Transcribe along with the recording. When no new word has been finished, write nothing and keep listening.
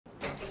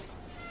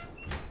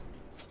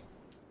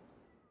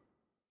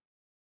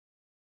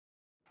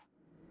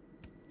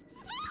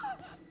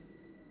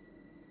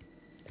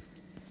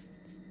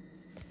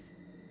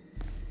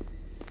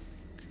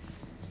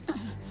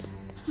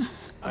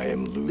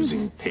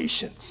losing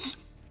patience.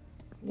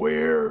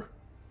 Where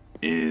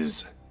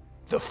is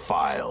the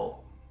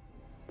file?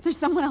 There's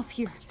someone else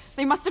here.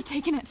 They must have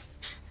taken it.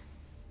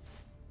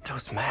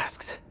 Those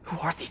masks. Who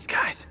are these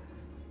guys?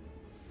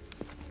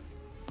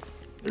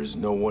 There's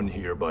no one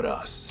here but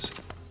us.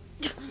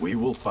 We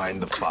will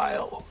find the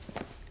file,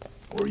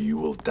 or you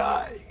will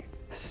die.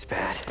 This is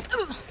bad.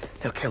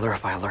 They'll kill her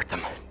if I alert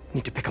them.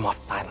 Need to pick them off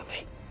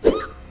silently.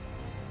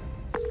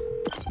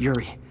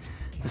 Yuri,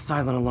 the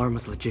silent alarm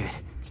was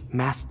legit.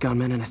 Masked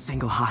gunmen and a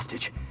single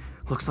hostage.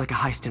 Looks like a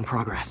heist in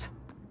progress.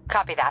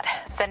 Copy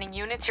that. Sending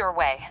units your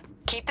way.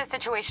 Keep the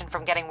situation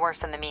from getting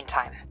worse in the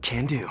meantime.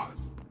 Can do.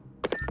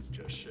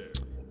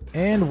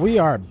 And we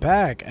are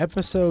back,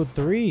 episode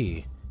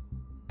 3.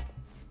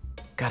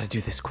 Gotta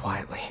do this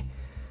quietly.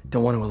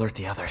 Don't want to alert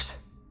the others.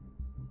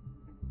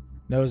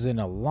 There was an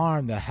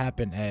alarm that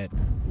happened at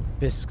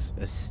Fisk's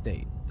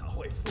estate.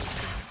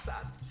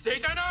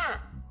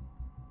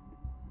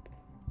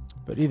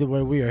 But either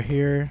way, we are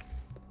here.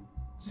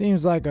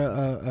 Seems like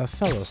a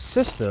fellow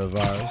sister of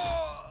ours.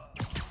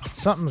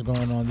 Something's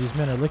going on. These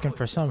men are looking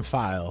for some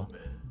file.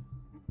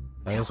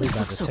 I guess we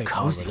got to take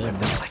cozy over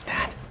them. like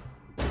that.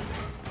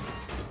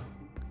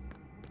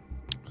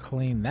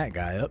 Clean that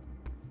guy up.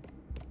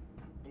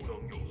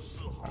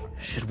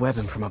 Should web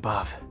him from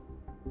above.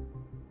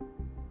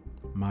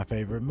 My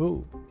favorite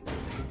move.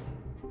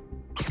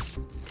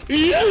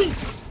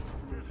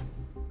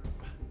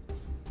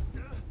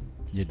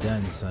 You're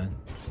done, son.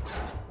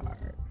 All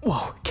right.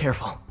 Whoa,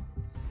 careful.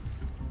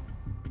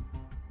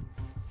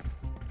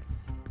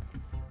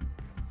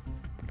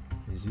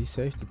 Is he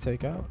safe to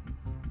take out?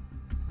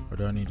 Or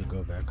do I need to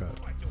go back up?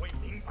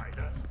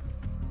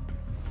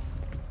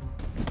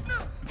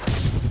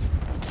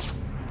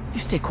 You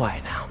stay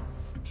quiet now.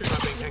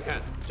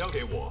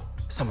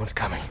 Someone's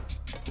coming.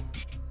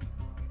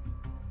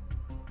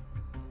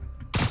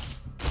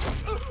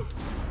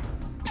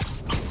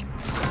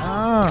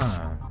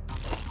 Ah.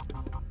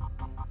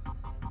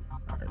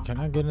 Alright, can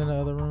I get in the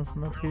other room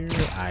from up here?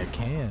 I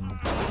can.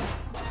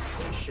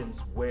 Patience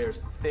wears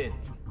thin.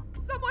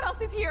 Someone else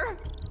is here.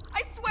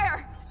 I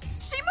swear.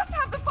 She must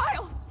have the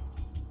file.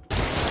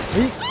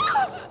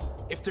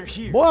 If they're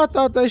here, Boy, I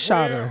thought they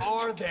shot her. where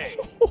are they?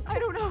 I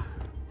don't know.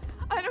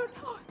 I don't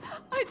know.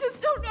 I just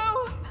don't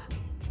know.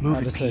 Move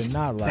I'd it, say Pete.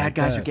 not like Bad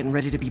guys that. are getting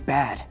ready to be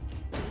bad.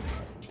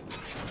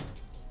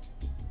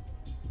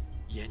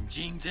 眼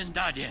睛睁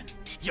大点，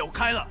有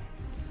开了。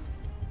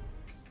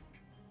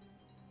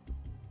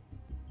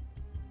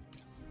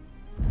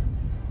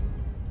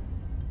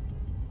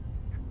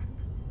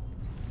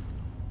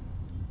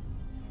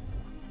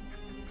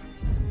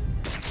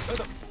等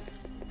等，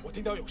我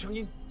听到有声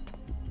音。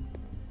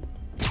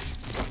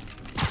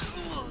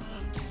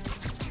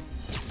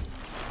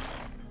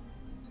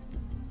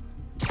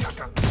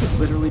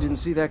 Literally didn't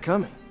see that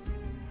coming.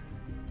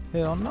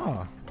 Hell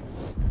no.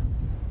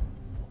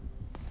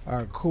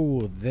 Alright,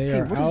 cool. They Hey,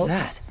 are what out. is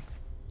that?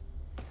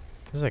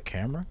 There's a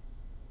camera?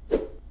 This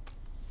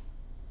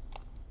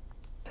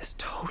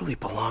totally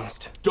belongs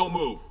to... Don't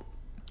move.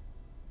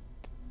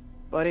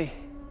 Buddy,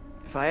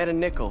 if I had a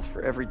nickel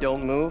for every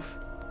don't move...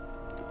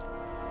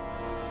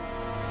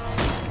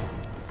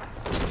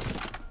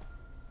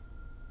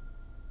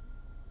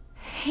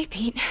 Hey,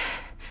 Pete.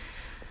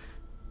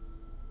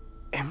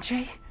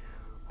 MJ?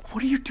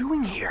 What are you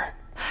doing here?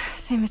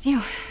 Same as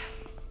you.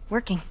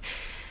 Working.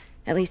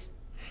 At least,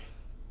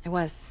 I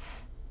was.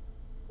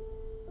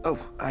 Oh,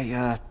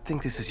 I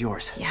think this is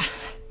yours. Yeah,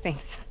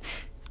 thanks.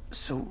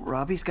 So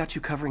Robbie's got you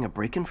covering a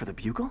break-in for the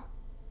Bugle?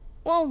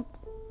 Well,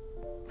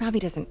 Robbie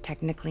doesn't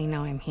technically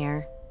know I'm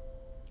here.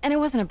 And it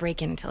wasn't a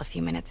break-in until a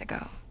few minutes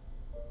ago.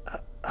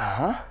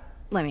 Uh-huh?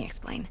 Let me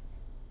explain.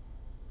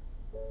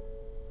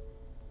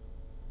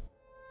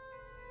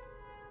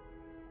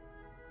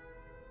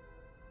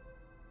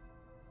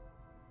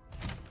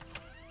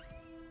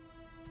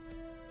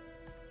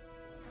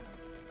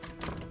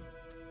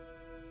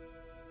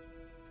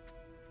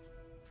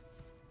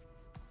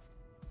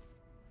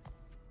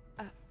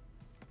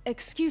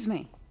 Excuse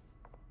me.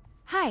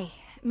 Hi,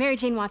 Mary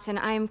Jane Watson.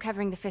 I'm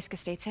covering the Fisk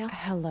estate sale.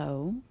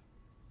 Hello.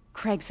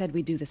 Craig said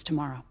we'd do this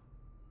tomorrow.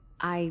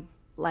 I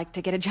like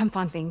to get a jump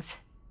on things.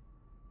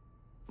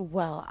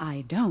 Well,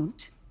 I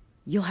don't.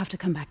 You'll have to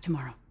come back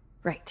tomorrow.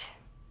 Right.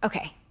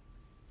 Okay.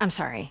 I'm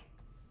sorry.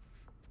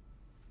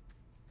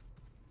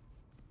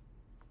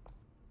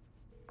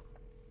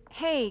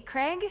 Hey,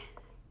 Craig?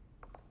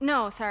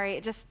 No, sorry.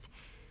 It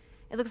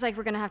looks like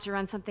we're gonna have to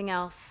run something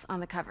else on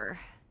the cover.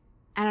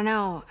 I don't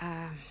know,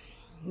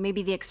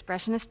 maybe the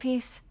expressionist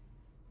piece?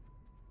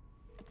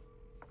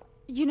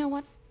 You know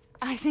what?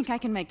 I think I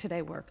can make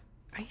today work.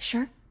 Are you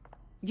sure?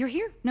 You're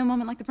here. No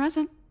moment like the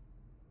present.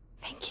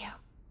 Thank you.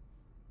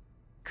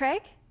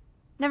 Craig?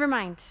 Never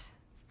mind.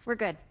 We're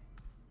good.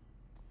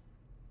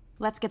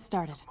 Let's get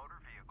started.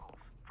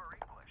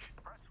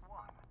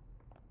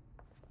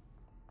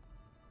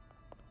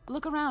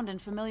 Look around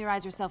and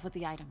familiarize yourself with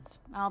the items.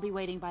 I'll be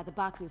waiting by the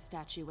Baku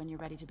statue when you're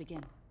ready to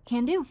begin.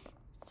 Can do.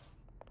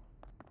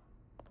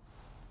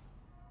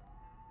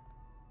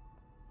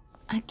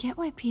 I get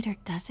why Peter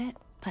does it,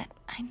 but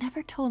I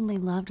never totally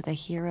loved the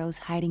heroes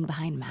hiding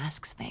behind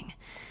masks thing.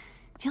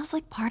 Feels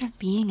like part of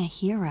being a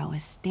hero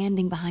is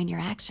standing behind your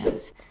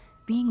actions.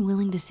 Being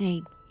willing to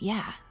say,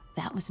 yeah,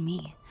 that was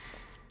me.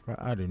 Bro,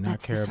 I do not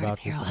That's care the sort about of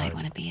hero this I'd art.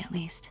 want to be, at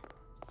least.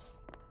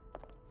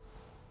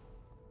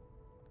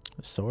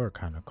 The sword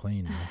kind of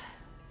clean though.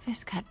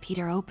 Fisk cut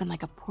Peter open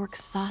like a pork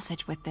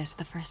sausage with this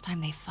the first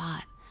time they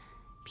fought.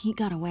 Pete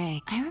got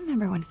away. I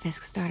remember when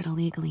Fisk started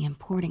illegally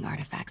importing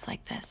artifacts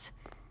like this.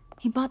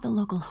 He bought the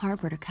local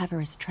harbor to cover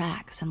his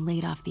tracks and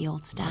laid off the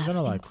old staff. Am I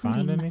gonna like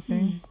find including-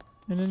 anything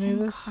in any of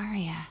this?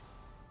 Sicaria.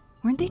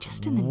 Weren't they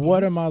just in the news?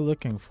 What am I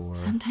looking for?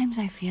 Sometimes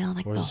I feel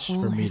like Or the is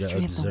whole for me to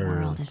history of the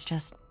world observe? is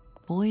just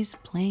boys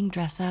playing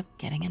dress up,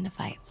 getting into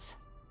fights.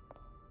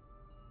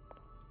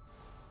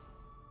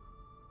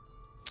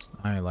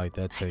 I ain't like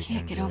that I take.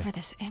 can't get MJ. over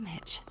this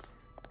image.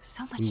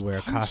 So much We wear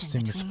tension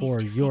costumes between for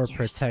these two your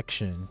figures.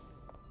 protection.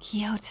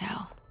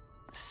 Kyoto.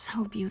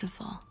 So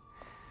beautiful.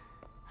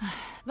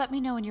 Let me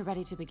know when you're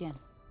ready to begin.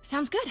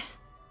 Sounds good.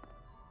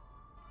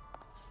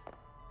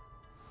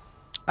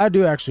 I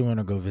do actually want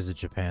to go visit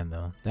Japan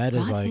though. That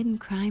is Brought like hidden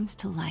crimes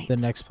to light. the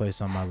next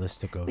place on my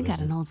list to go We visit. got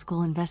an old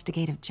school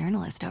investigative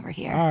journalist over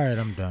here. All right,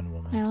 I'm done, I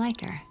woman.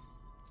 like her.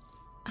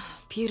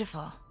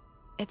 Beautiful.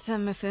 It's a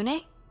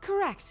Mifune?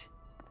 Correct.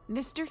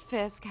 Mr.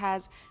 Fisk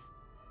has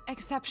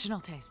exceptional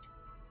taste.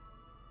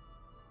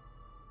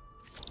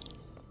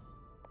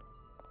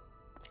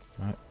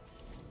 What?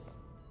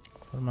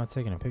 What am I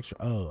taking a picture?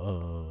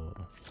 Oh.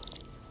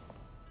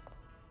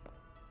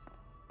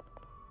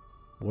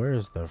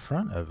 Where's the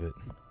front of it?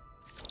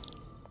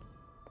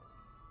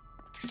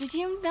 Did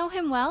you know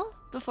him well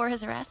before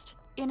his arrest?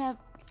 In a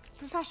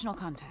professional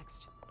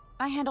context,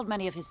 I handled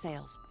many of his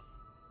sales.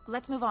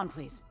 Let's move on,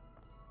 please.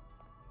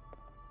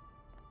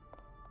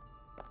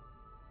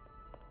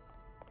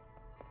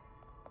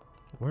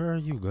 Where are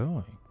you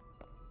going?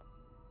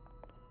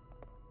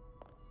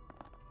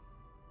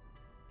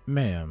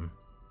 Ma'am.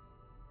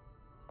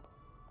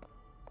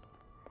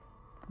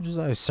 Just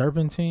like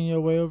serpentine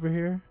your way over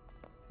here?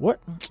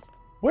 What?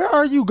 Where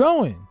are you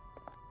going?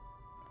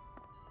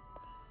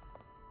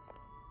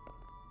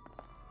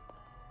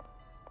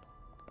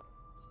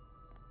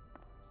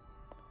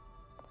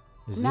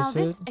 Is Now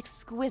this it?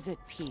 exquisite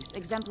piece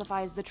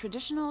exemplifies the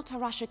traditional I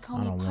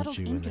Tarashikomi don't want puddled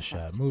you in ink the shot.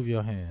 effect. Move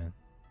your hand.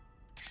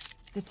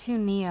 The two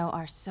Neo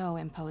are so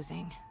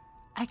imposing.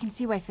 I can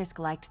see why Fisk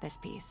liked this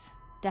piece.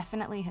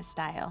 Definitely his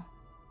style.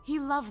 He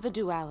loved the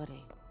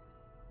duality.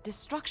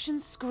 Destruction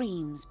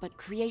screams, but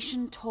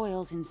creation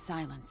toils in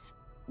silence.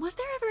 Was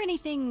there ever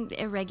anything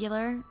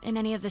irregular in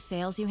any of the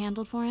sales you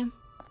handled for him?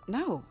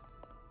 No.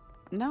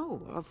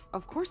 No,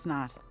 of course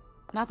not.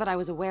 Not that I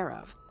was aware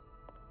of.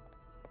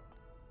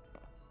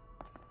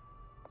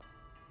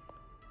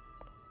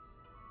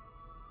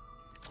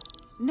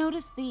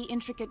 Notice the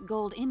intricate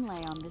gold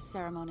inlay on this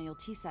ceremonial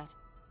tea set.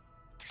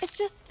 It's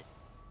just...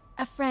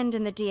 A friend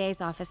in the DA's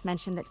office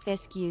mentioned that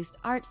Fisk used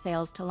art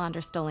sales to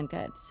launder stolen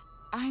goods.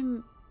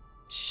 I'm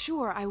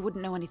sure I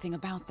wouldn't know anything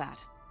about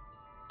that.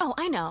 Oh,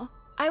 I know.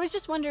 I was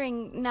just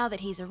wondering, now that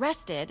he's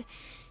arrested,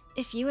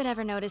 if you had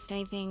ever noticed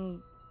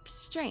anything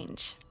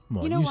strange.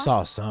 Well, You know you what?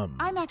 saw some.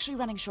 I'm actually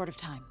running short of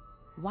time.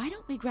 Why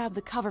don't we grab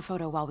the cover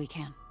photo while we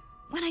can?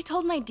 When I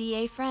told my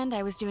DA friend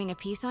I was doing a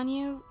piece on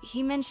you,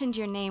 he mentioned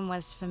your name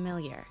was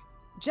familiar.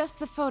 Just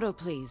the photo,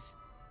 please.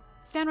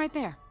 Stand right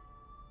there.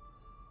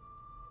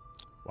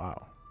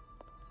 Wow.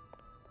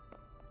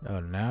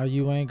 Oh, now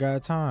you ain't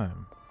got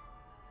time.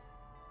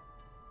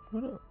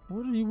 What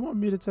do you want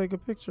me to take a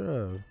picture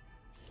of?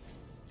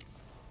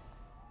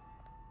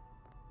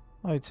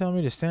 Like, tell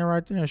me to stand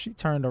right there, and she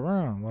turned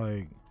around.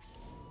 Like,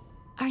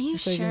 Are you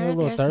taking a sure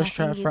little there's thirst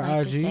trap nothing you'd for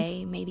like to IG?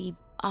 say, maybe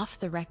off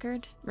the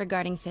record,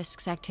 regarding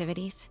Fisk's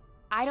activities?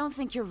 I don't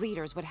think your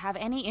readers would have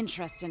any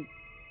interest in...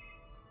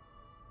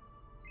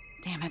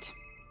 Damn it.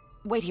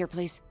 Wait here,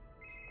 please.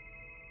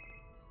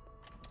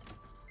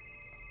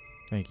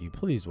 thank you.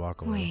 Please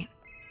walk away. Wait,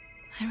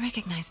 I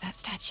recognize that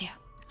statue.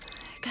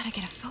 Gotta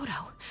get a photo.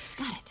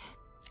 Got it.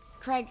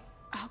 Craig,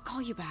 I'll call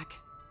you back.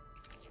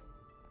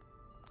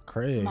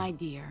 Craig, My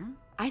dear,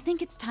 I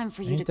think it's time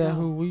for you ain't to that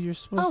go. who you're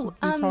supposed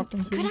to be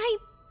talking to? could I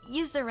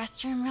use the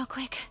restroom real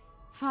quick?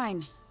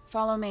 Fine.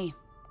 Follow me.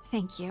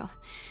 Thank you.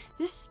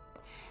 This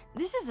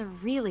is a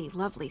really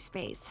lovely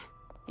space.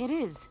 It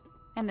is.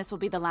 And this will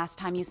be the last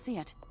time you see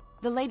it.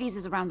 The ladies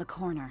is around the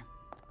corner.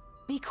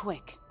 Be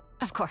quick.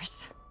 Of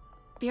course.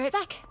 Be right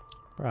back.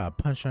 Bro, I'd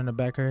punch her in the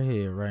back of her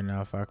head right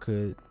now if I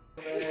could.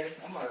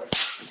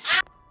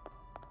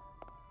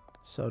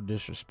 So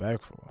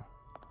disrespectful.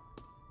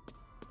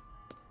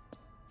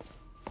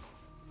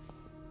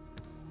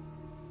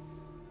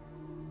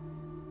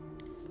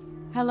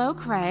 Hello,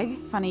 Craig.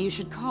 Funny you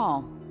should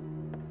call.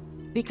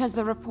 Because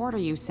the reporter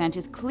you sent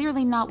is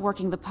clearly not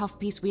working the puff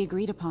piece we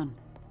agreed upon.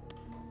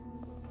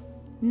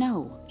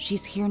 No,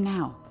 she's here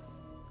now.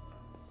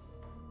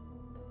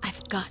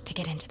 I've got to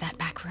get into that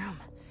back room.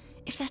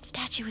 If that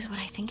statue is what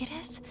I think it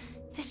is,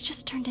 this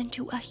just turned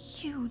into a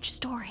huge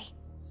story.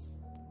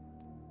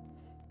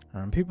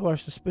 People are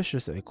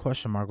suspicious. A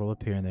question mark will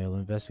appear and they will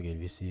investigate.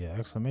 If you see an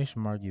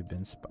exclamation mark, you've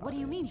been spotted. What do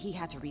you mean he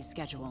had to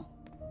reschedule?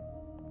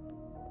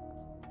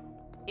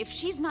 If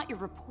she's not your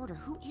reporter,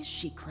 who is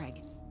she,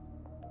 Craig?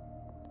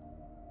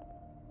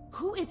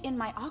 Who is in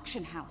my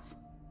auction house?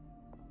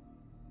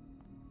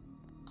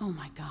 Oh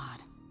my god.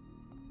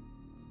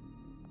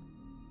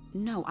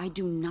 No, I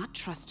do not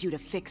trust you to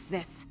fix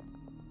this.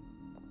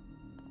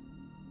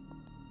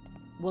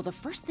 Well, the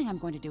first thing I'm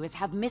going to do is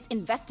have Miss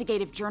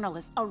Investigative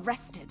Journalist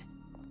arrested.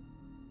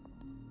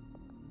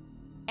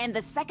 And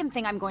the second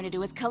thing I'm going to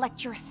do is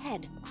collect your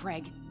head,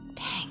 Craig.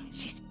 Dang,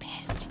 she's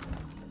pissed.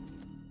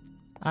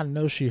 I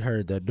know she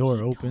heard that door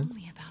She open. told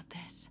me about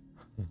this.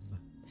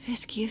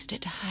 Fisk used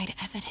it to hide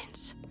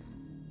evidence.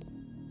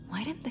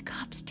 Why didn't the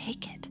cops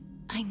take it?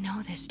 I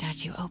know this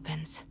statue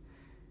opens.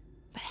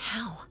 But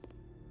how?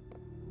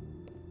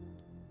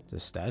 The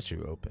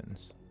statue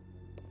opens.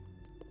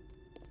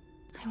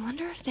 I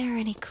wonder if there are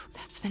any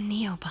that's the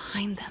Neo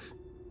behind them.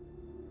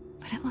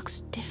 But it looks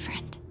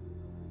different.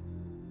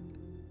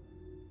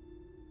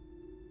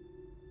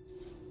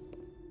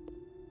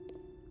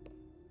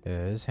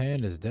 Yeah, his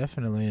hand is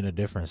definitely in a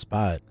different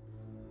spot.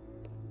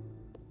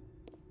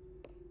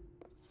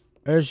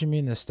 Or does you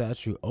mean the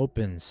statue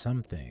opens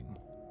something?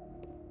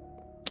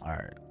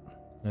 Alright.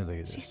 Let's look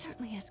at She this.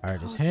 certainly has. Alright,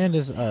 his cozy hand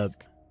with is up.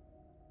 Fisk.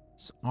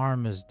 His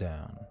arm is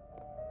down.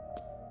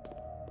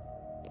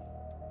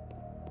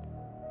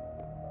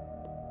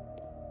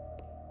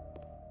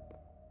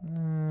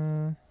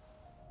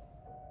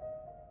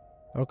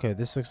 Okay,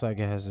 this looks like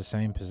it has the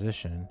same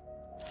position.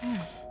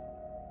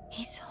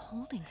 He's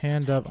holding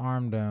Hand something. up,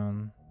 arm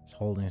down. He's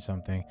holding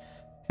something.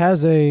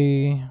 Has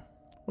a...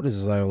 What is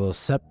this, like a little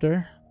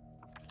scepter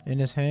in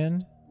his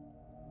hand?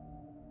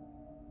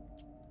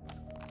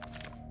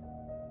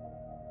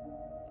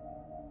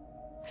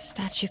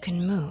 Statue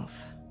can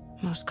move.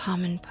 Most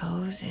common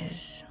pose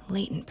is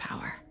latent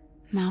power.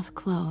 Mouth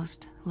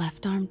closed,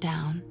 left arm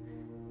down,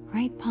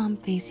 right palm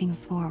facing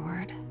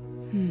forward.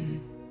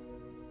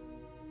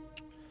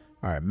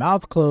 Alright,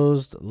 mouth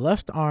closed,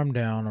 left arm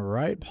down,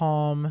 right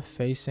palm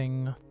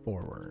facing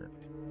forward.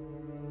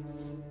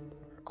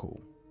 Cool.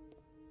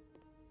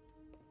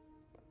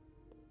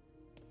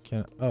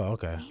 Can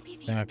okay. Maybe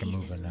these Then I can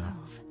move pieces it now.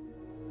 move.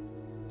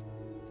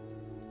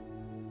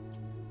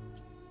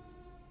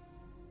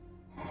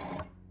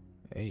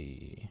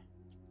 Hey.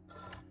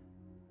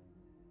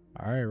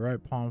 Alright,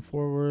 right palm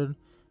forward.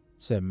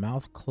 Said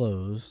mouth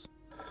closed.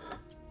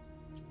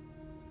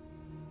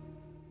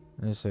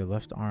 And it say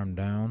left arm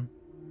down.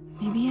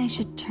 Maybe I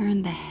should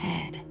turn the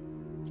head.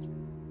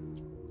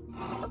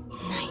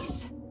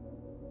 Nice.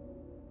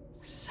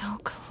 So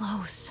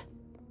close.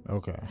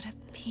 Okay. But a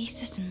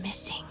piece is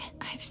missing.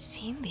 I've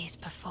seen these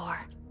before.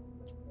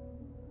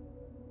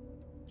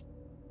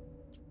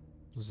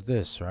 What's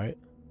this, right?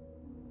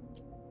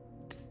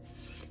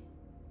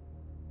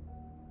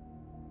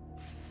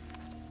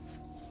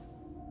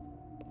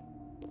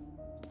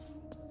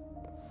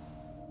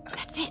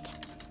 That's it.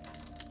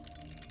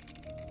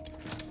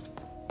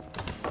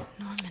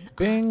 Norman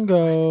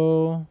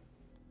Bingo!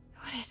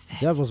 What is this?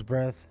 Devil's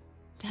breath.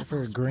 For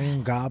Devil's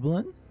green breath.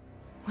 goblin?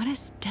 What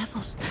is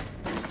devil's...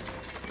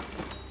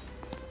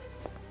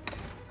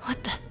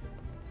 What the...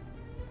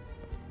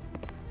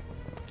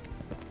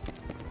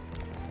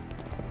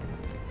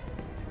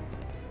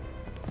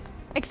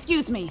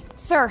 Excuse me,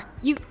 sir.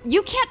 You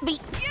can't be...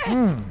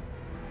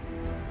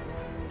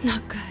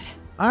 Not good.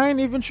 I ain't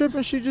even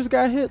tripping. She just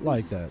got hit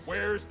like that.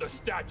 Where's the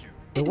statue?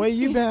 The way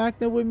you been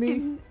acting with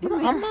me,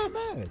 I'm not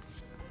mad.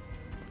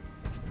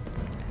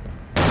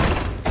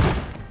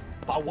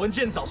 把文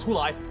件找出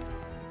来。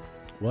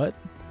 What?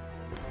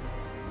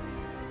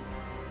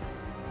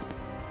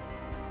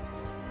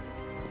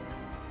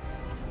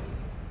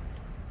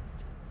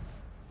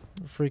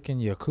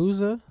 Freaking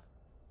Yakuza?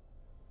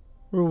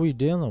 What are we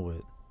dealing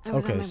with? I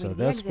was on Okay, my so way to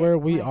the that's exit where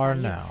we when I saw are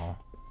you. now.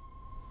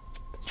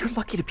 You're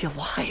lucky to be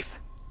alive.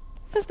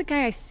 Says the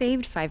guy I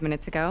saved 5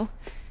 minutes ago.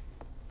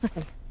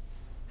 Listen,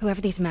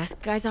 whoever these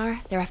masked guys are,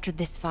 they're after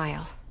this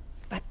file.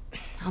 But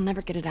I'll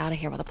never get it out of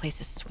here while the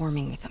place is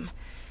swarming with them.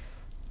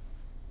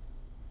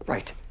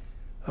 Right.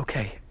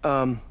 Okay.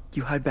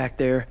 You hide back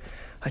there.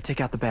 I take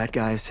out the bad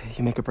guys.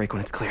 You make a break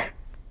when it's clear.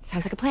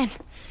 Sounds like a plan.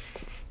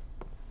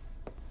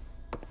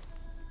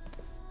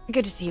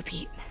 Good to see you,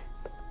 Pete.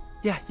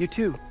 Yeah, you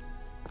too.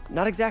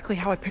 Not exactly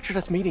how I pictured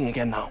us meeting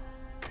again, though.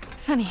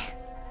 Funny.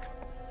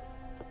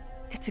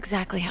 It's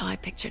exactly how I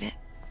pictured it.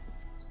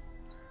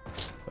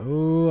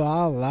 Oh,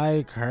 I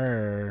like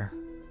her.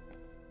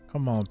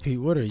 Come on, Pete.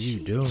 What are you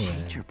doing?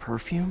 Change your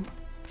perfume?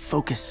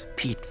 Focus,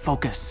 Pete.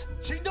 Focus.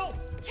 行动！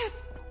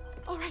 Yes!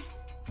 Alright.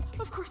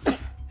 Of course.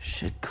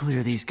 Should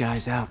clear these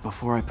guys out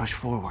before I push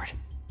forward.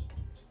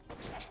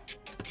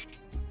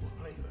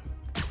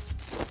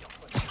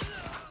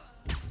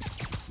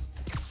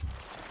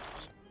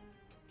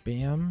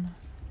 Bam.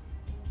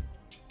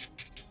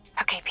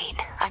 Okay, Pete.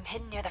 I'm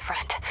hidden near the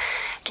front.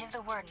 Give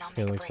the word and I'll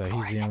Okay, make a looks break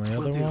like he's for the it. only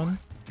Will other do. one.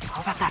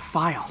 How about that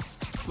file?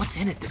 What's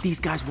in it that these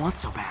guys want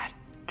so bad?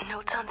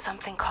 Notes on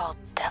something called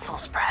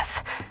Devil's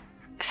Breath.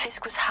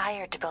 Fisk was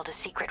hired to build a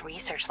secret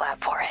research lab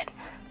for it.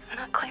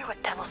 Not clear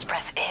what Devil's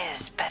Breath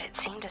is, but it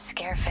seemed to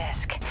scare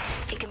Fisk.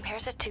 He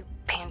compares it to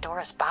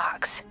Pandora's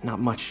box. Not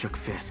much shook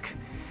Fisk.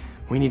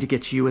 We need to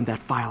get you and that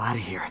file out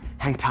of here.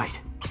 Hang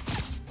tight.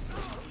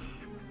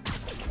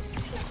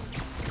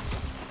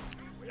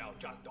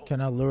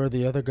 Can I lure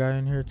the other guy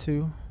in here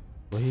too?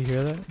 Will he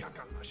hear that?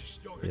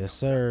 Yes,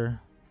 sir.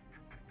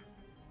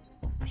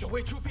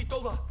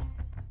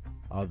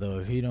 Although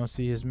if he don't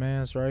see his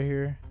mans right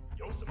here.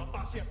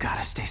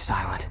 Gotta stay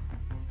silent.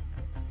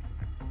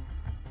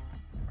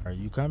 Are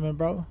you coming,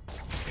 bro?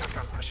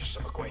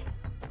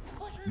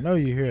 No,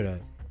 you hear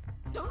that.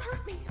 Don't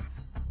hurt me.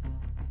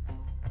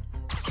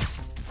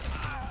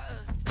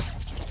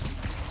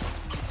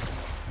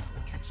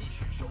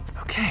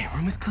 Okay,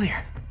 room is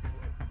clear.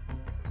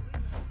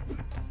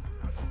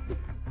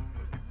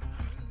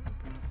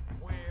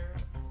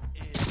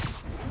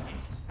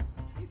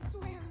 I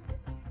swear,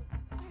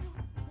 I don't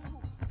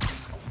know.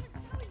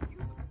 I'm telling you,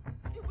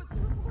 it was the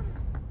reporter.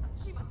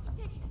 She must have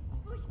taken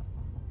it. Please,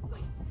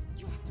 please,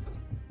 you have to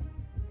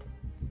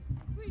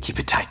believe. Keep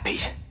it tight,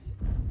 Pete.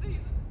 Please.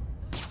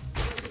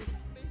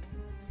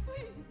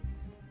 Please.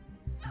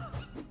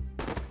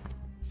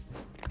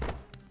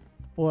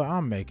 Boy,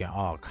 I'm making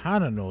all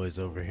kind of noise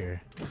over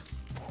here.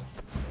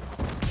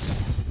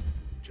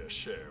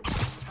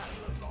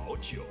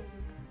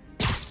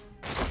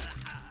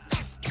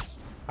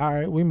 All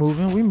right, we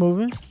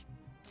moving.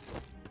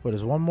 But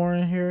there's one more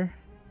in here.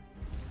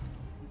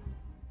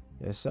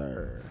 Yes,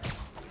 sir.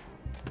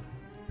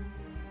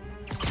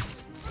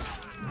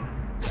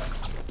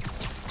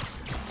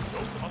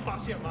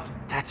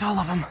 That's all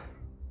of them.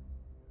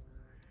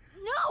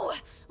 No!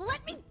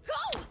 Let me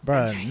go!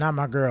 Bruh, not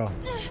my girl.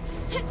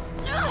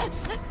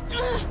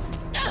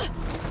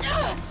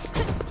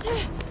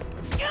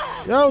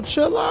 Yo,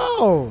 chill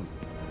out.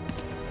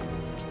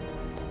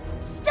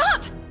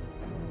 Stop!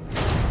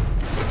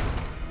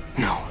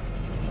 No.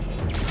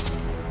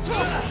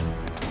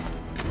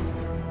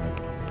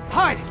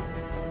 Hide!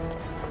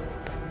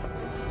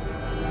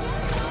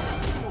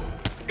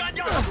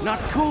 Not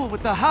cool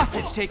with the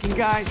hostage taking,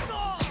 guys.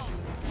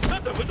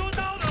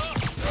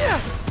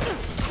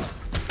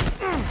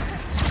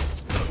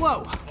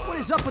 Whoa, what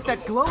is up with that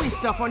glowy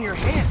stuff on your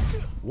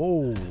hands?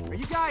 Whoa. Are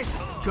you guys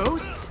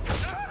ghosts?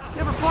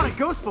 Never fought a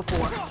ghost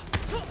before.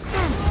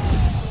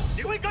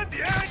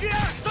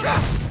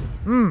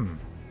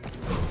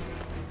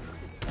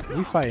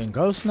 We fighting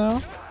ghosts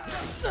now?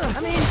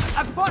 I mean,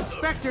 I've fought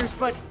specters,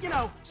 but, you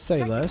know,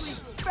 Say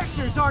less.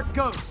 specters aren't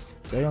ghosts.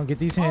 They gonna get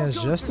these All hands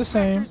ghosts just are the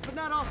same. specters,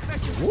 but not all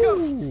specters are Woo.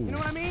 ghosts. You know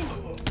what I mean?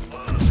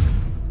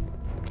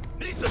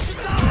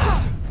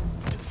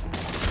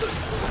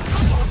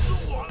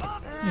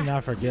 You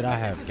not forget I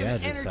have This is an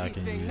gadgets I energy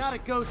can thing, use. not a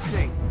ghost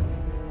thing.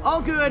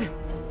 All good.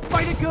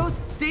 Fight a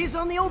ghost stays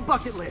on the old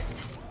bucket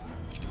list.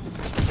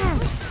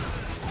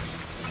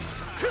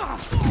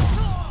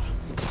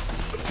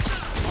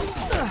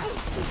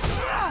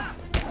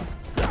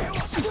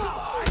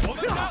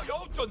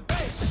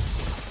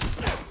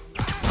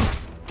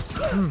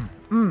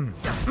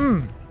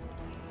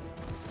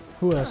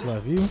 Who else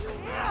left? You?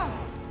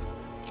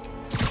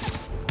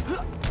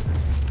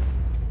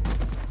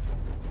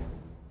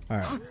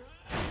 Alright.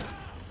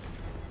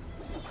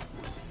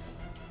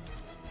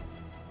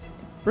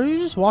 Bro, you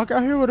just walk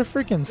out here with a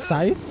freaking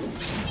scythe?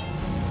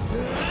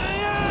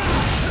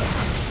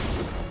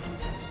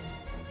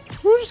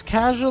 Who just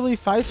casually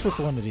fights with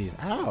one of these?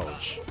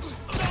 Ouch.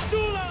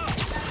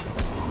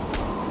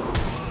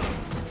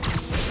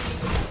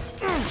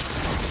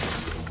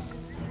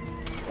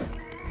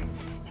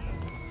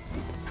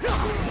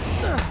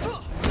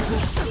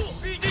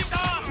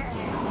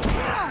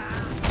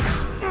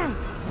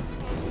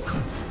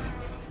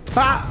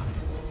 Ha!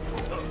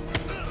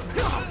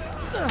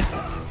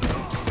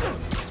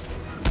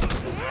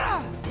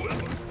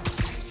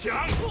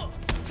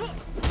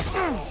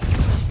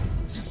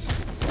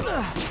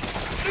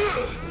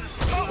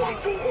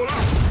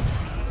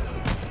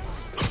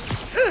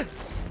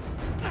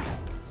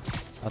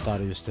 I thought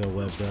he was still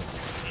webbed up.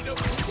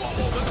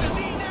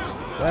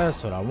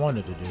 That's what I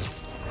wanted to do.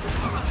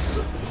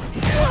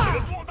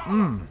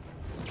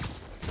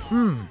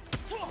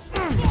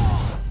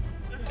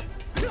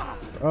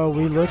 Oh,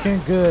 we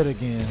looking good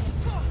again.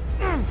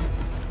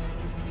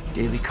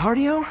 Daily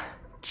cardio?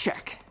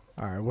 Check.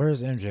 All right,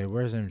 where's MJ?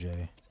 Where's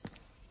MJ?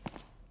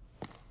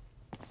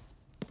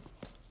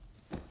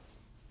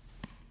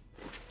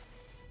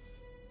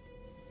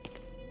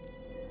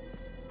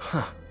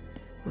 Huh.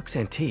 Looks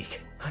antique.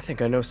 I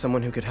think I know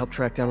someone who could help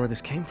track down where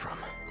this came from.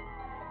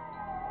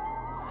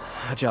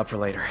 A job for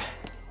later.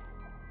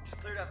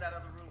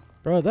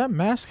 Bro, that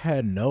mask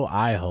had no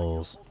eye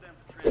holes.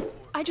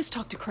 I just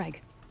talked to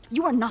Craig.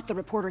 You are not the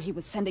reporter he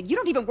was sending. You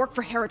don't even work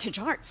for Heritage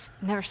Arts.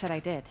 Never said I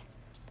did.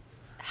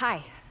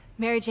 Hi,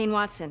 Mary Jane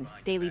Watson,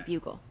 Daily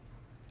Bugle.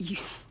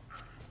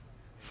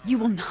 You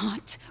will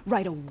not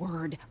write a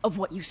word of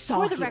what you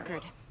saw For the here.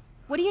 record,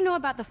 what do you know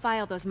about the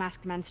file those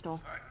masked men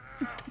stole?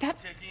 That...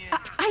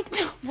 I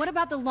don't... What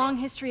about the long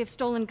history of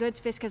stolen goods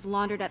Fisk has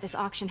laundered at this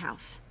auction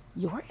house?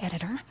 Your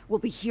editor will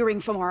be hearing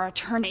from our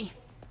attorney.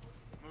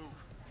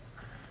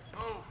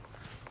 Move.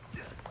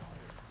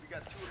 We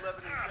got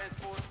 211 in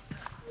transport.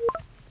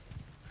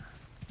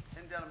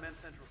 Heading down to Men's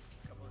Central.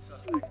 A couple of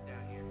suspects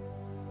down here.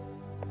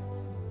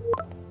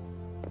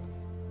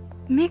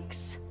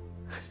 Mix?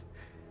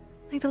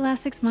 Like the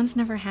last 6 months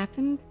never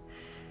happened?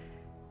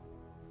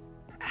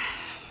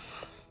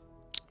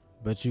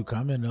 But you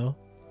coming though.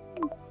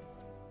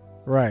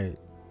 Right.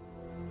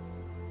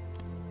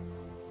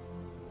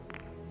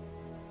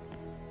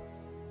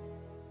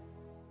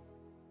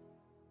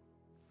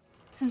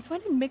 Since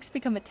when did Mix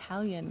become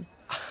Italian?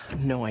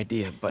 No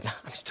idea, but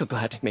I'm still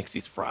glad he makes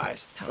these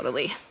fries.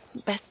 Totally.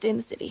 Best in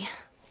the city.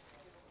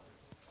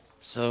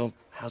 So,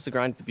 how's the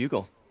grind at the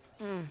Bugle?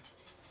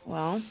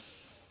 Well,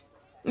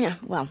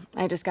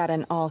 I just got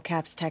an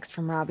all-caps text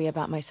from Robbie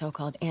about my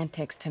so-called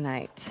antics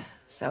tonight.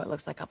 So it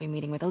looks like I'll be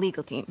meeting with a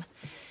legal team.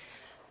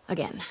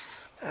 Again.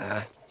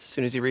 As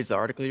soon as he reads the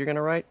article you're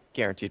gonna write,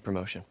 guaranteed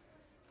promotion.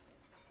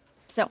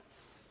 So,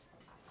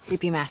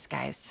 creepy mask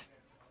guys.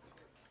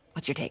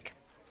 What's your take?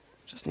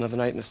 Just another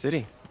night in the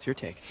city. What's your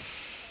take?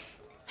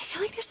 I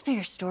feel like there's a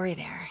bigger story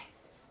there.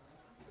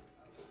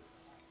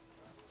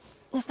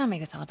 Let's not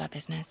make this all about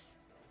business.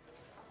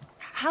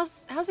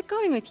 How's it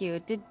going with you?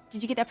 Did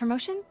you get that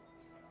promotion?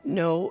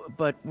 No,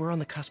 but we're on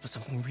the cusp of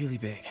something really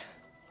big.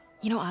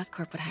 You know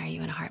Oscorp would hire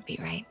you in a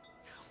heartbeat, right?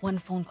 One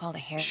phone call to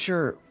Harry.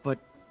 Sure, but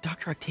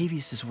Dr.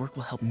 Octavius's work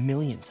will help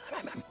millions.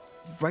 I'm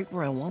right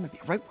where I want to be,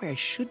 right where I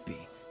should be.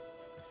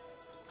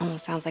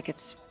 Almost sounds like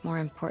it's more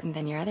important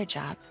than your other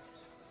job.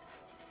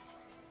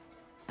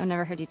 I've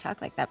never heard you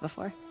talk like that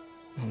before.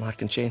 A lot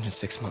can change in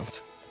 6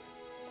 months.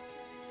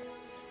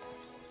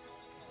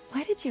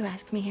 Why did you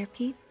ask me here,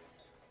 Pete?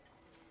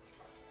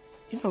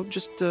 You know,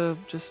 just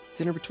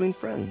dinner between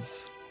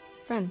friends.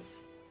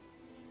 Friends.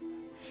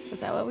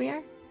 Is that what we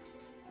are?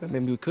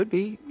 Maybe we could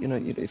be, you know,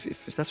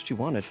 if that's what you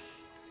wanted.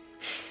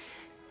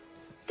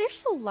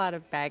 There's a lot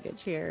of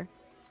baggage here.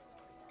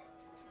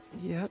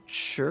 Yeah,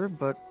 sure,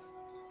 but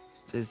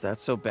is that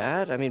so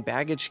bad? I mean,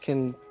 baggage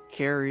can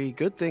carry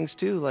good things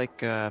too,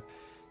 like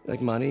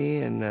money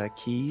and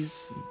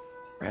keys, and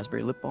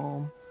raspberry lip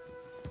balm.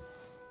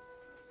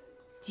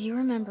 Do you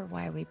remember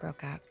why we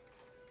broke up?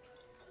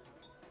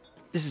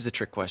 This is a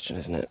trick question,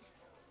 isn't it?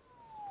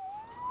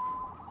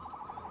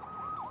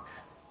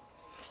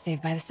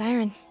 Saved by the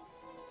siren.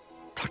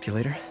 Talk to you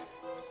later.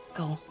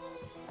 Go.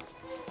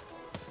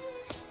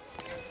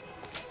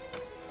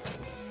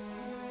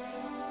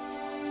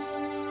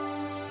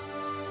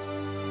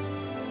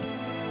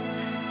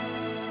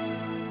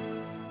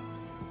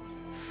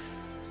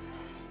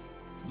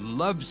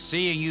 Love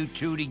seeing you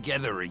two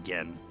together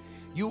again.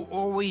 You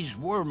always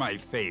were my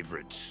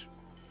favorites.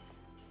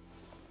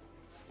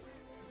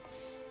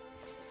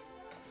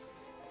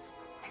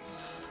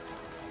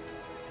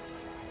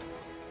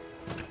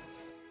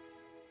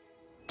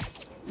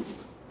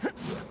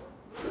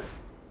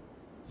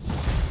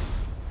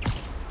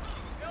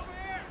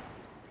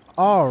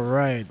 All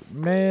right,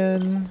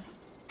 man.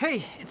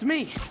 Hey, it's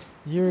me.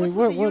 Yuri,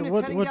 what do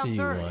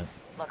you want?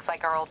 Looks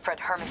like our old friend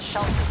Herman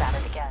Schultz is at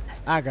it again.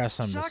 I got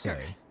something to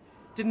Shocker. say.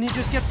 Didn't he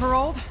just get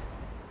paroled?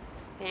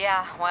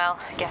 Yeah, well,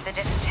 guess it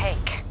didn't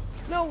take.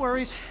 No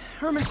worries.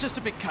 Herman's just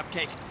a big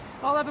cupcake.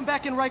 I'll have him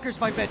back in Rikers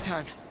by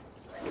bedtime.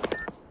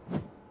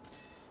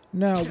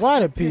 Now,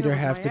 why did Peter Dinner with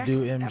have my to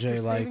do ex MJ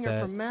after like saving her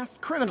that? from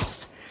masked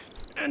criminals.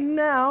 And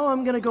now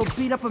I'm gonna go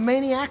beat up a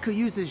maniac who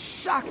uses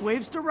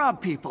shockwaves to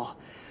rob people.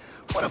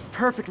 What a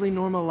perfectly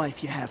normal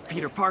life you have,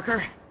 Peter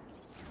Parker.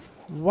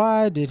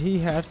 Why did he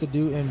have to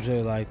do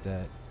MJ like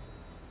that?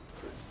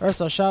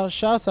 Also,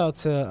 shouts out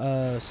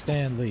to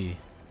Stan Lee.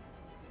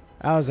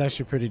 I was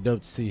actually pretty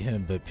dope to see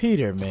him, but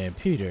Peter, man,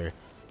 Peter.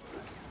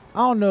 I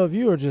don't know if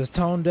you were just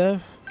tone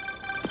deaf.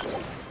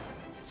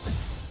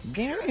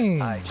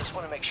 Dang. I just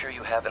want to make sure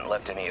you haven't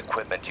left any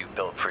equipment you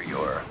built for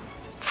your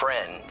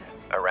friend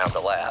around the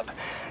lab.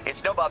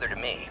 It's no bother to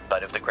me,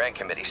 but if the grant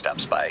committee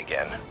stops by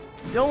again...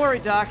 Don't worry,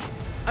 Doc.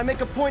 I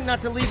make a point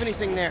not to leave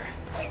anything there.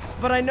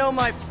 But I know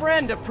my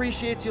friend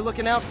appreciates you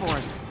looking out for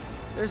him.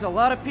 There's a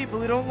lot of people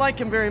who don't like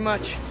him very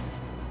much.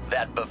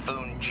 That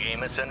buffoon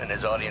Jameson and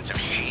his audience of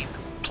sheep?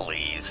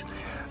 Please.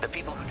 The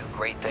people who do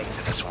great things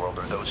in this world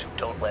are those who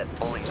don't let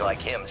bullies like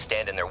him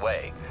stand in their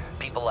way.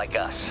 People like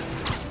us.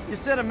 You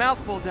said a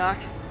mouthful, Doc.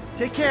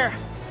 Take care.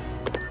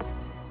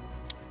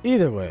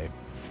 Either way,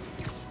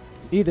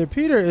 either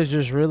Peter is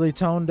just really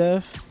tone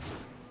deaf,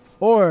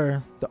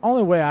 or the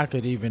only way I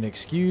could even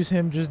excuse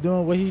him just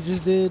doing what he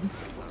just did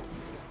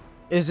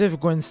is if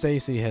Gwen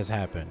Stacy has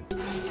happened.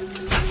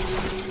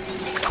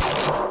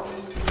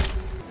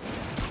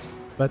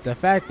 But the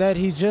fact that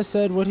he just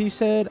said what he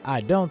said,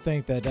 I don't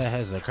think that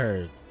has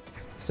occurred.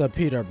 So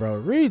Peter, bro,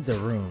 read the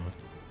room,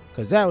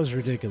 because that was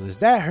ridiculous.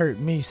 That hurt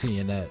me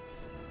seeing that.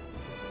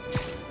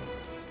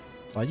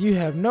 Like, you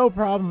have no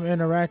problem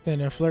interacting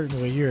and flirting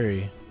with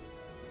Yuri,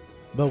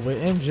 but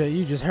with MJ,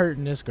 you just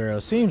hurting this girl.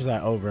 Seems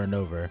like over and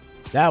over.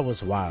 That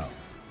was wild.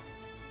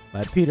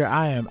 Like, Peter,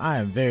 I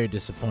am very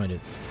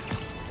disappointed.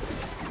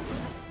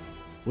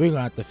 We're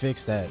gonna have to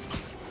fix that.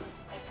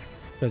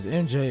 Because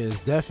MJ is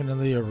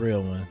definitely a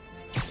real one.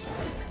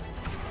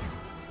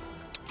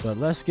 But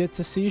let's get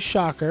to see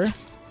Shocker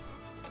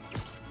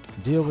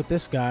deal with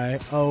this guy.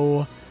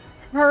 Oh,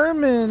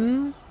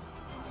 Herman.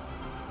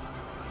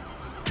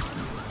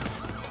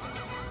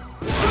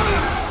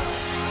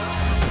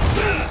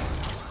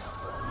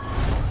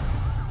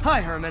 Hi,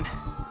 Herman.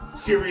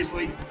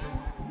 Seriously?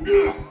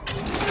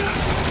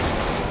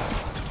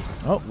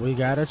 Oh, we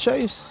got a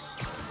chase.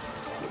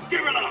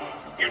 Give it up!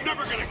 You're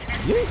never gonna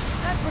catch me!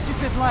 That's what you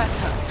said last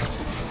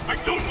time. I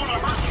don't want to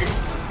hurt you!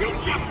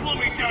 You'll just slow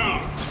me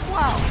down!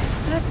 Wow,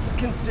 that's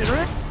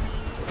considerate.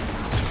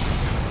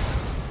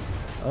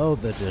 Oh,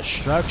 the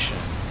destruction.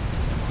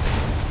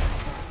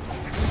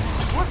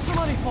 What's the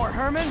money for,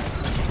 Herman?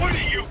 Why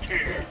do you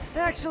care?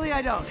 Actually,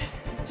 I don't.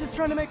 Just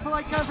trying to make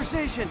polite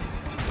conversation.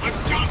 I'm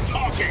done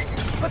talking!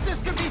 But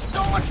this could be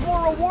so much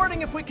more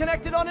rewarding if we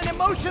connected on an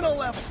emotional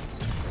level.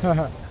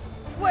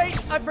 Wait,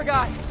 I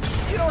forgot.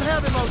 You don't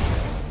have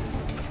emotions.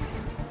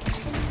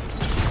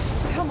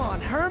 Come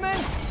on, Herman.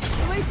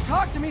 At least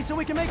talk to me so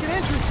we can make it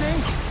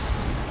interesting.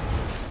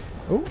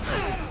 Oh.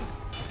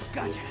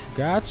 Gotcha.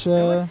 Gotcha.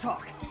 Now let's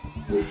talk.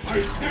 I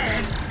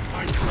said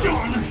I'm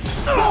done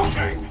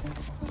talking!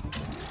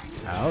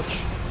 Ouch.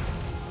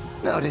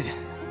 Noted.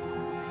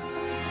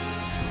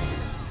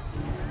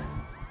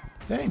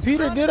 Dang,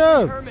 Peter, get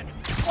up. Herman,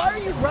 why are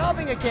you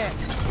robbing again?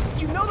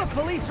 You know the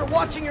police are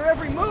watching your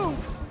every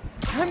move.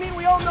 I mean,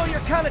 we all know you're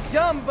kind of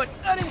dumb, but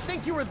I didn't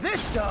think you were this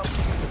dumb.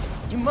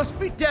 You must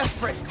be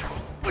desperate,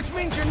 which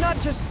means you're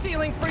not just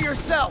stealing for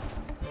yourself.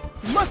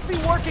 You must be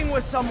working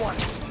with someone,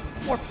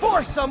 or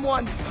for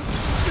someone.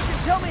 You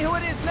can tell me who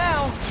it is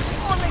now,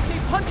 or make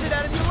me punch it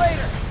out of you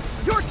later.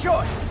 Your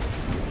choice.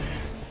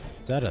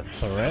 Is that a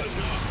threat?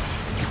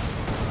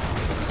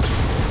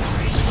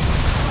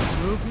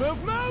 Move,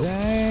 move, move!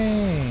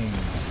 Dang.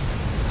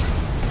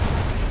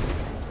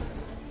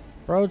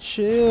 Bro,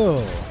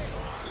 chill.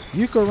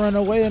 You could run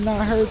away and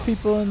not hurt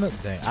people in the...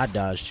 Dang, I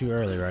dodged too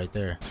early right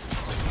there.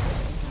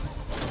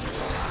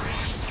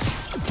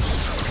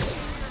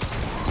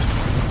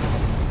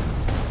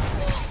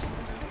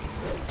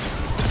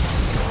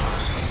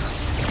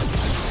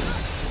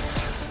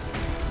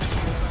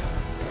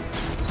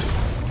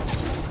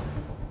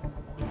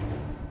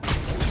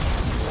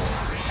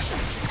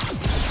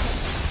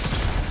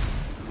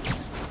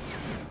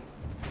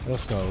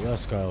 Let's go,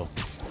 let's go.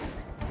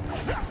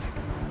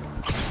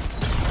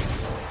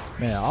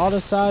 Man, all the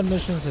side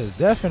missions has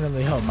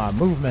definitely helped my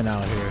movement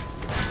out here.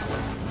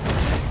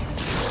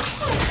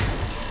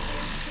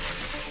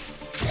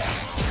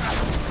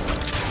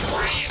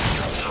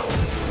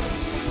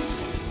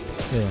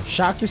 Yeah,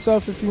 shock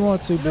yourself if you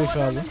want to, big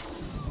fella.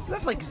 You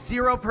have like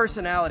zero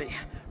personality,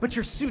 but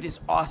your suit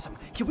is awesome.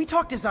 Can we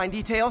talk design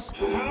details?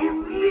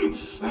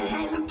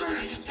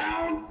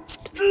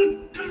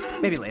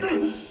 Maybe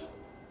later.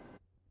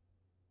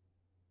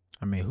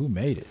 I mean, who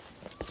made it?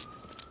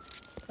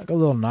 Like a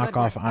little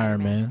knockoff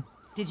Iron Man.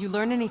 Did you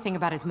learn anything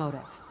about his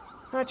motive?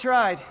 I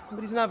tried,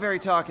 but he's not very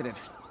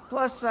talkative.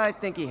 Plus, I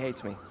think he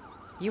hates me.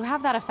 You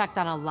have that effect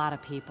on a lot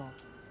of people.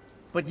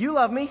 But you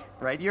love me,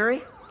 right,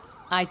 Yuri?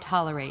 I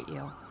tolerate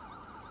you.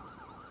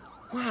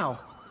 Wow.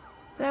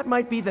 That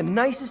might be the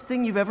nicest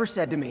thing you've ever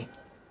said to me.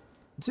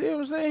 See what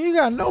I'm saying? He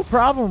got no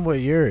problem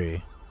with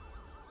Yuri.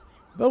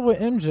 But with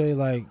MJ,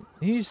 like,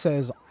 he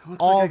says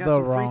all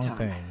the wrong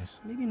things.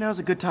 Maybe now's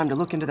a good time to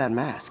look into that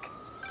mask.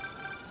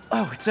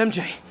 Oh, it's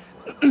MJ.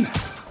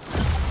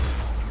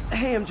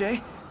 Hey,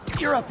 MJ.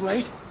 You're up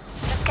late.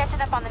 Just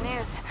catching up on the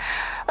news.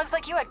 Looks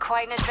like you had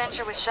quite an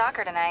adventure with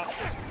Shocker tonight.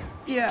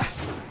 Yeah,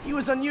 he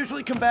was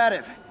unusually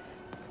combative.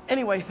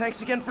 Anyway,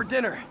 thanks again for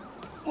dinner.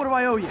 What do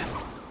I owe you?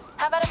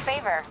 How about a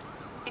favor?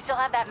 You still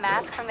have that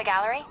mask from the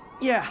gallery?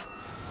 Yeah.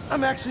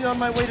 I'm actually on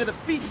my way to the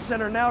Feast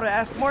Center now to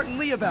ask Martin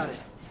Lee about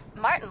it.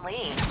 Martin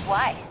Lee?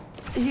 Why?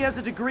 He has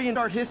a degree in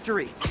art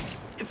history.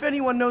 If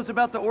anyone knows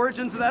about the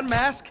origins of that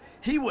mask,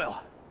 he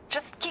will.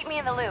 Just keep me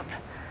in the loop.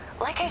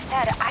 Like I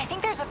said, I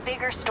think there's a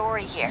bigger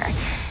story here,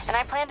 and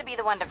I plan to be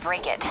the one to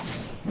break it.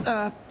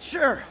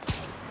 Sure.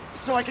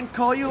 So I can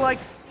call you, like,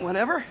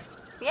 whenever?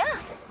 Yeah,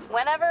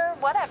 whenever,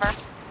 whatever.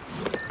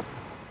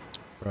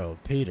 Bro,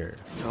 Peter.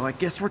 So I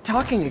guess we're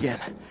talking again.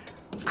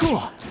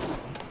 Cool.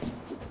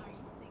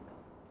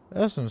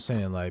 That's what I'm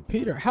saying. Like,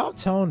 Peter, how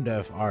tone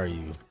deaf are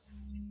you?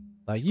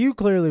 Like, you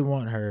clearly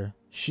want her.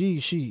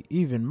 She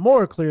even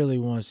more clearly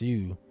wants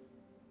you.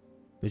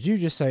 But you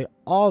just say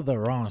all the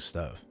wrong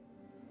stuff.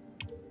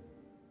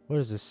 What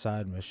is this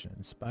side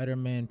mission?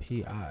 Spider-Man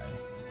PI.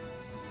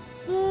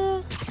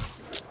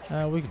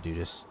 We could do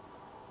this.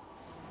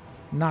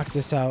 Knock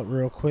this out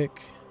real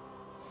quick.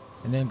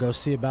 And then go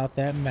see about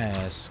that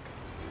mask.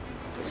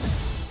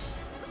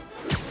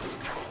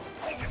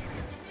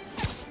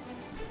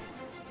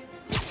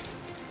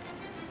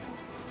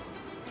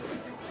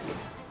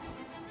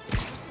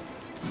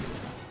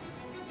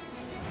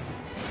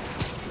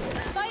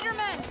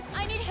 Spider-Man,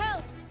 I need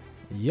help.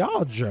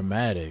 Y'all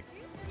dramatic.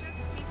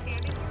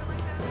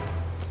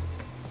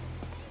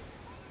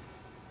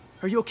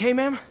 Are you okay,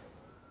 ma'am?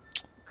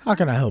 How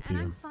can I help you?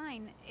 I'm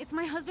fine. It's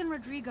my husband,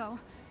 Rodrigo.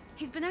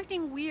 He's been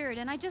acting weird,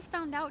 and I just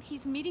found out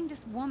he's meeting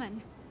this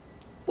woman.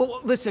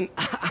 Well, listen,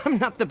 I'm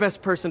not the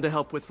best person to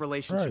help with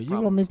relationship Bro, you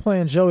problems. want me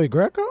playing Joey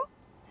Greco?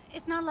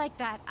 It's not like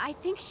that. I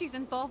think she's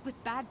involved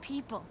with bad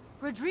people.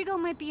 Rodrigo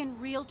might be in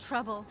real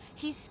trouble.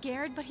 He's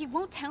scared, but he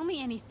won't tell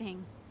me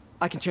anything.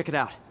 I can check it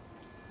out.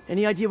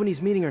 Any idea when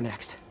he's meeting her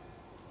next?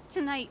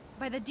 Tonight,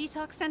 by the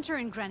detox center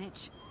in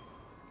Greenwich.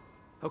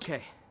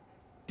 Okay.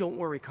 Don't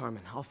worry,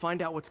 Carmen. I'll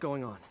find out what's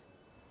going on.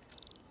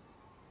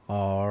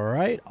 All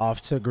right,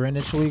 off to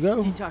Greenwich we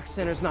go. Detox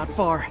center's not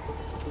far.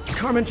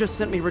 Carmen just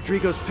sent me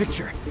Rodrigo's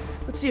picture.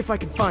 Let's see if I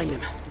can find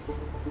him.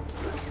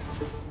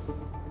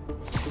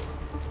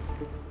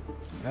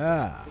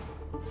 Ah.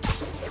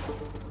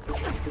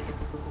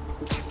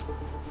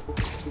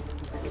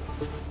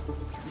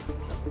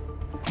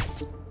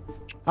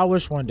 I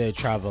wish one day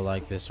travel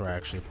like this were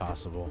actually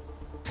possible.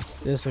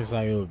 This looks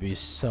like it would be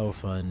so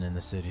fun in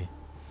the city.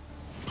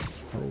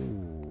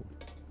 Oh,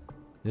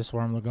 this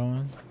where I'm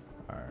going?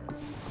 All right.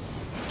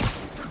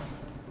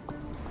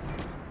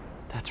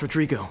 That's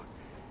Rodrigo.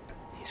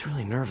 He's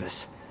really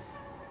nervous.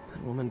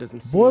 That woman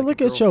doesn't seem Boy, like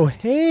look a at your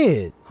girlfriend.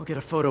 head. I'll get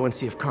a photo and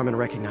see if Carmen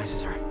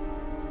recognizes her.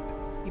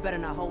 You better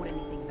not hold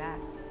anything back.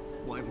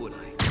 Why would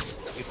I?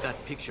 If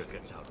that picture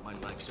gets out, my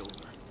life's over.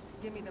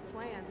 Give me the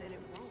plans and it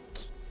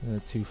won't. Is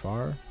that too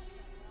far?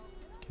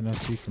 Can I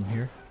see from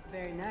here?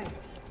 Very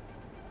nice.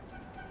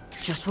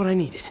 Just what I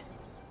needed.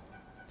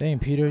 Dang,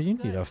 Peter, you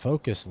need a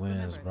focus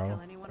lens, bro.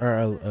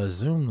 Or a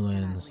zoom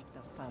lens.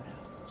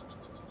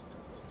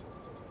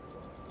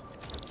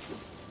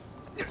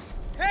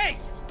 Hey!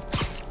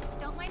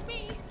 Don't mind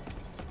me.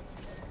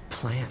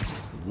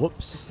 Plants.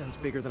 Whoops. Sounds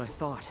bigger than I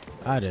thought.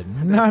 I did I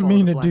better not follow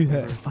mean the to black do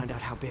mirror that. and find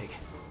out how big.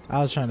 I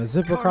was trying to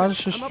zip Carmen,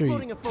 across the I'm street.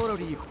 uploading a photo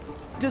to you.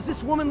 Does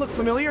this woman look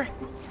familiar?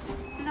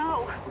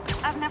 No,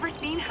 I've never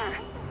seen her.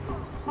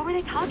 What were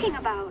they talking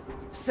about?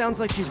 Sounds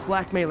like she's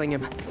blackmailing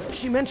him.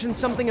 She mentioned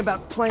something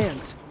about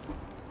plans.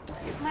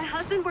 My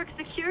husband works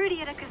security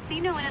at a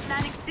casino in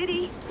Atlantic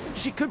City.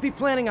 She could be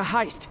planning a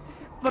heist,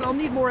 but I'll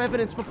need more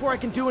evidence before I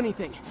can do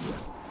anything.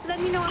 Let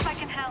me know if I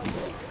can help.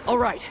 All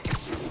right.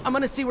 I'm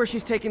gonna see where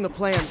she's taking the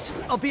plans.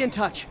 I'll be in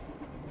touch.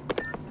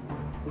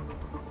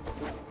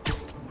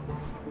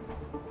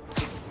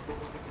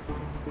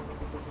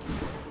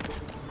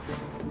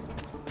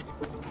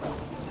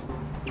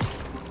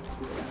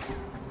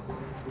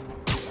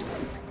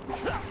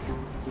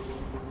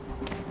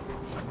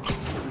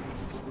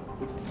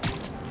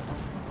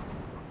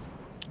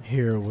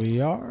 Here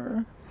we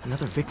are.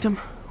 Another victim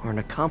or an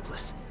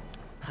accomplice?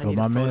 I Oh, need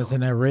my a photo. man's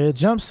in that red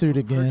jumpsuit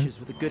again. Perches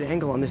with a good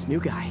angle on this new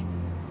guy.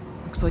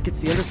 Looks like it's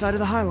the underside of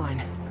the High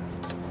Line.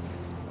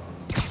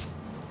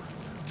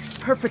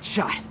 Perfect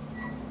shot.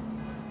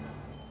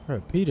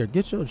 Bro, Peter,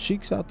 get your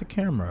cheeks out the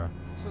camera.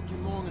 Took you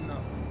long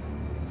enough.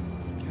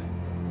 Forget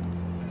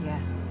it. Yeah.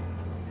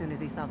 As soon as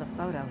he saw the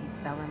photo,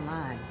 he fell in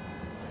line.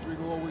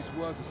 Rodrigo always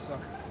was a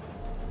sucker.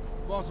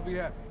 Boss will be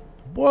happy.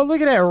 Boy,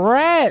 look at that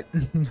rat.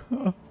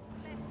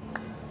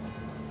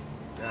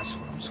 That's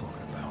what I'm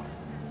talking about.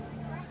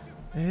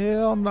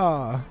 Hell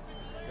nah.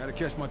 Gotta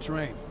catch my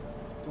train.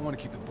 Don't want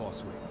to keep the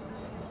boss waiting.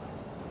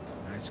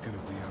 Tonight's gonna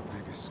be our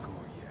biggest score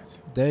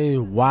yet. They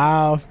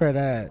wild for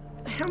that.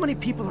 How many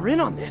people are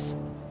in on this?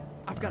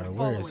 I've got to Alright,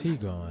 follow where is him. he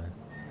going?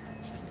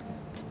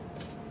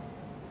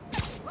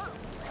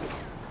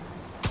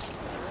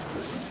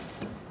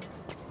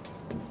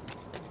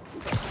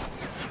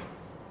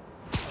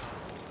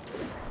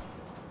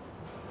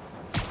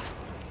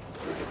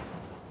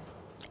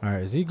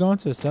 Alright, is he going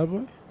to the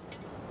subway?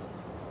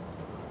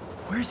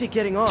 Where's he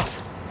getting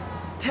off?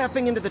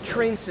 Tapping into the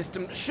train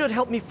system should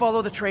help me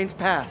follow the train's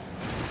path.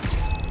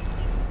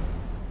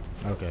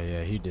 Okay,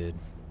 yeah, he did.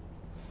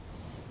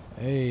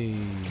 Hey.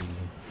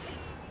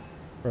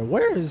 Bro,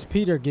 where is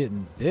Peter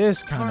getting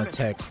this kind Carmen, of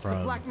tech The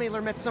from?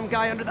 blackmailer met some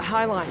guy under the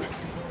High Line.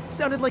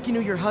 Sounded like you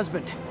knew your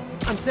husband.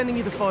 I'm sending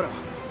you the photo.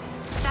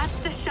 That's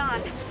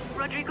Deshaun,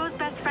 Rodrigo's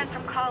best friend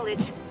from college.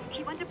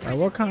 He went to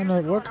What kind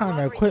of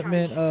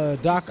equipment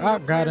Doc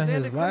Ock got in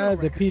his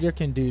lab that Peter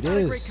can do Not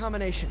a great this?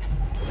 combination.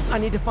 I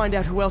need to find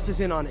out who else is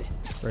in on it.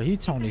 Bro, he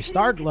Tony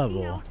Stark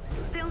level.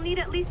 They'll need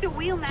at least a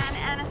wheelman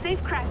and a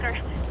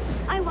safecracker.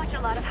 I watch a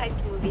lot of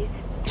heist movies.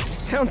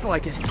 Sounds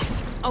like it.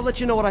 I'll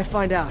let you know what I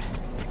find out.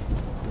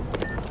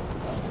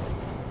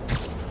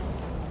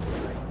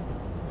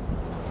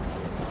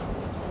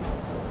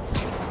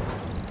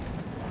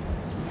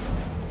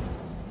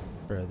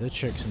 Bro, the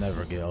tricks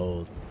never get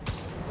old.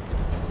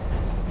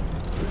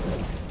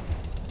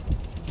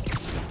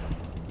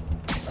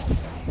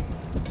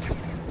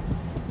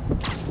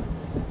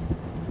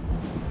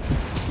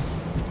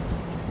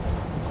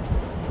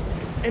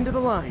 End of the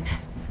line.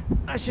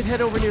 I should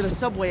head over near the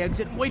subway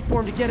exit and wait for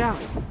him to get out.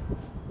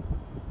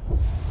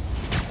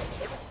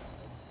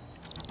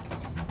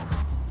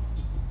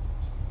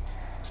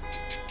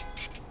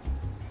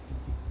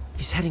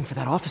 He's heading for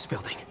that office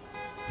building.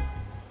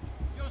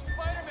 Yo,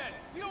 Spider-Man,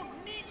 we don't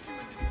need you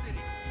in this city.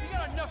 We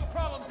got enough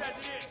problems as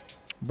it is.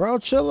 Bro,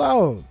 chill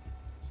out.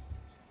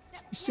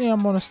 You see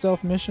I'm on a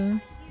stealth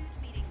mission.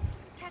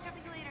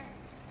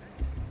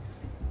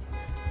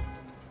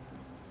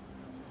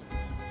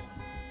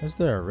 Is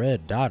there a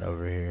red dot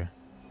over here?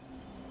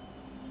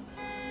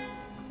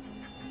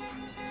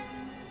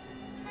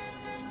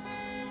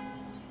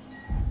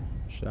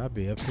 Should I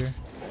be up here?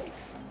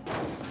 I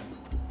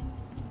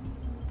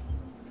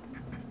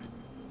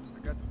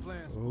got the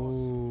plans,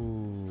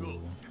 Ooh. Good.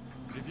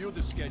 Review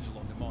the schedule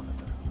on the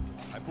monitor.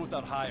 I put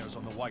our hires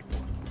on the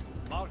whiteboard.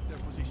 Mark their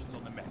positions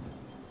on the map.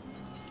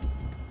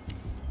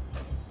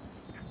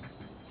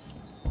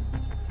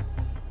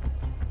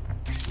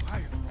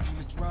 Hire, on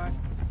the drive.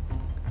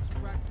 He's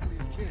practically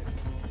a kid.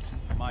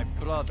 My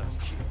brother's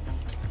kid.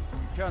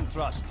 Can't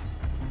trust him.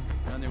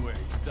 Anyway,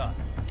 it's done.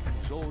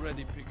 He's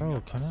already picking Oh,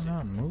 up. can I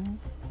not move?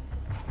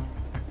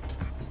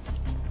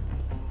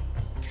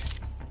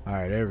 All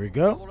right, there we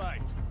go. All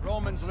right,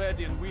 Roman's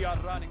ready and we are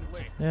running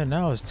late. Yeah,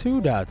 now it's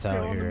 2 dots out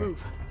on the here.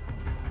 move.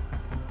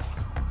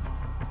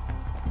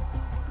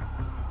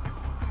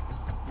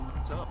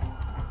 What's up?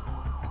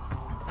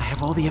 I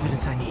have all the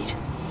evidence I need.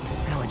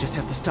 Now I just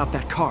have to stop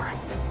that car.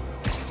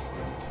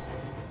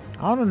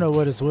 I don't know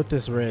what is with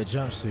this red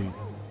jumpsuit.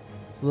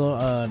 It's a little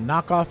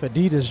knockoff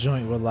Adidas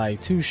joint with like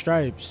 2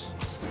 stripes.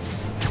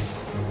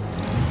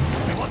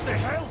 What the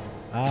hell?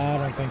 I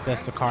don't think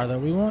that's the car that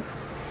we want.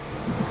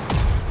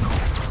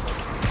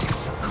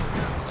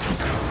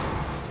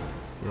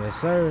 Yes,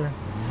 sir.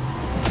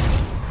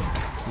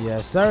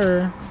 Yes,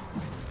 sir.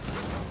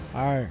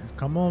 All right,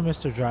 come on,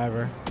 Mr.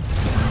 Driver.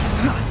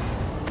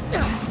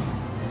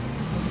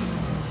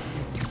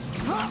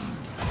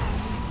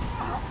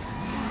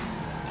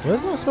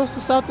 Wasn't I supposed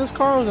to stop this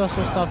car, or was I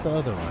supposed to stop the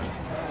other one?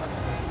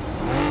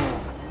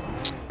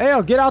 Hey,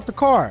 yo, get out the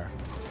car.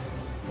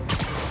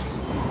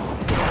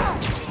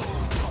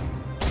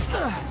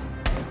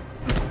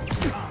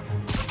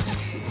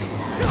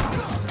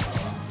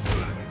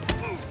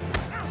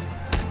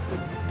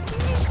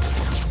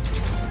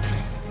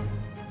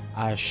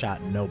 I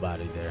shot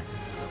nobody there.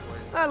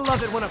 I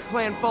love it when a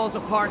plan falls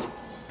apart.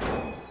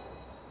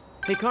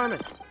 Hey, Carmen.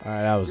 All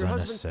right, that was Your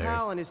unnecessary. husband's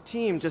pal and his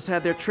team just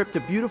had their trip to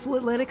beautiful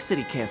Atlantic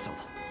City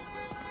canceled.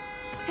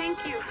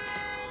 Thank you.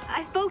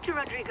 I spoke to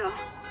Rodrigo.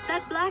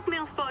 That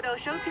blackmail photo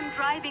shows him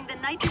driving the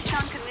night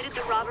Deshaun committed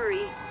the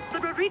robbery.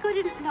 But Rodrigo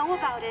didn't know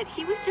about it.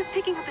 He was just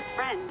picking up his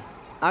friend.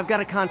 I've got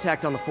a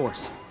contact on the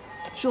force.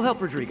 She'll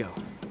help Rodrigo,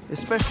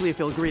 especially if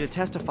he'll agree to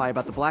testify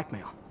about the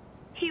blackmail.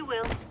 He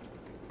will.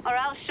 Or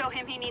I'll show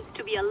him he needs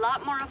to be a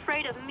lot more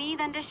afraid of me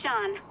than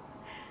Deshaun.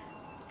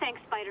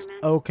 Thanks, Spider-Man.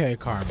 Okay,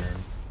 Carmen.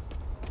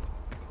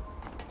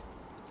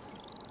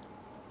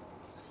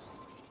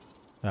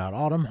 Now,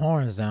 all them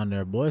horns down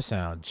there, boy,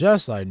 sound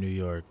just like New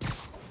York.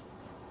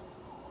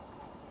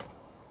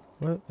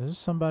 What? Is this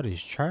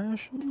somebody's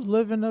trash? Who's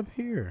living up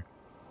here?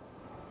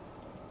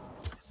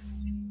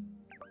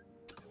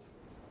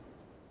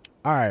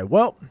 All right,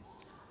 well,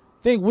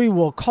 think we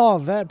will call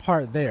that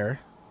part there.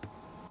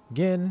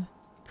 Again,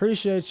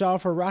 appreciate y'all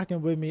for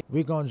rocking with me.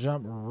 We're going to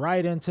jump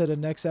right into the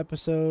next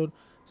episode,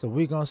 so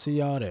we're going to see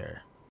y'all there.